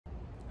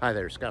Hi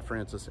there, Scott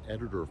Francis,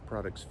 editor of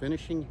Products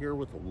Finishing, here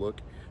with a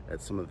look at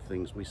some of the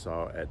things we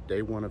saw at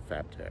day one of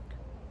FABTECH.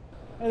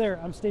 Hey there,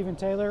 I'm Stephen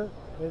Taylor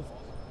with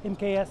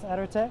MKS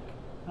Atotech.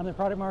 I'm the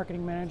product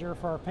marketing manager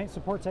for our Paint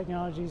Support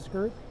Technologies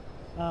group.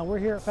 We're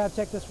here at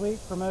FABTECH this week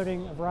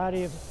promoting a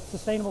variety of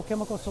sustainable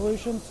chemical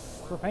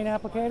solutions for paint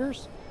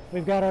applicators.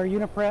 We've got our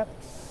Uniprep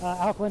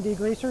alkaline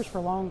degreasers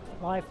for long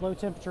life, low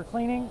temperature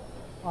cleaning,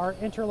 our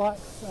Interlux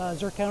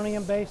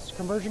zirconium-based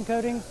conversion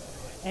coating,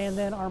 and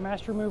then our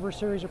Master Remover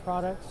series of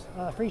products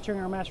featuring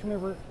our Master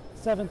Remover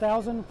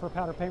 7000 for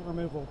powder paint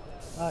removal.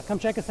 Come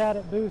check us out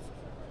at booth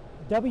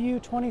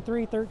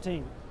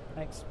W2313.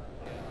 Thanks.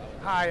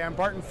 Hi, I'm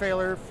Barton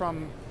Faylor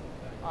from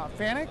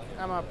FANUC.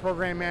 I'm a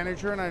program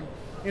manager, and I'm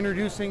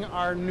introducing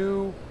our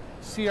new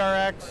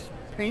CRX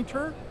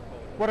painter.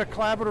 What a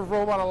collaborative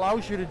robot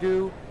allows you to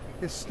do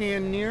is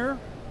stand near,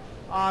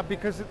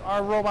 because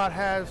our robot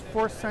has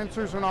force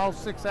sensors on all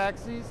 6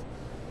 axes.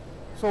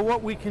 So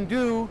what we can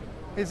do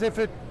is if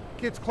it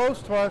gets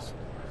close to us,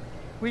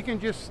 we can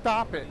just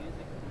stop it.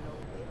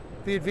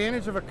 The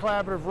advantage of a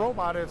collaborative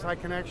robot is I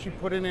can actually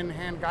put it in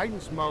hand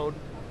guidance mode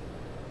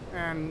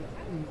and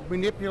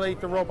manipulate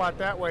the robot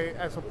that way,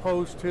 as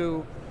opposed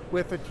to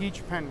with a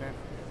teach pendant.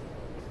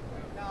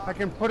 I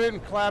can put it in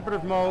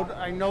collaborative mode.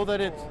 I know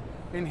that it's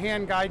in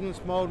hand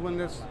guidance mode when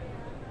this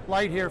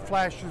light here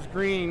flashes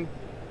green,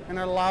 and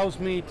it allows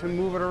me to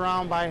move it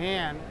around by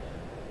hand.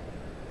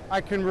 I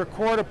can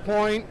record a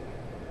point,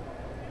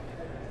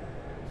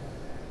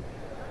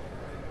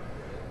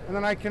 and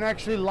then I can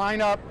actually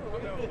line up,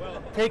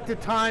 take the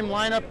time,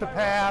 line up the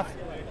path,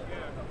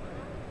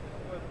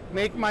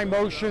 make my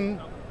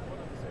motion,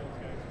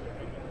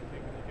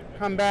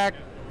 come back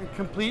and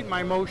complete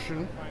my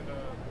motion.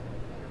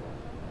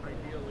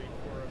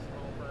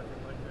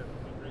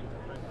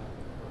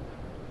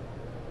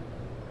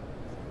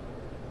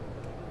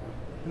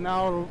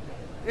 Now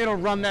it'll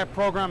run that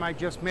program I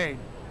just made.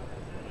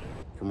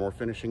 For more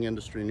finishing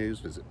industry news,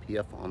 visit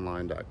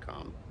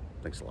pfonline.com.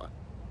 Thanks a lot.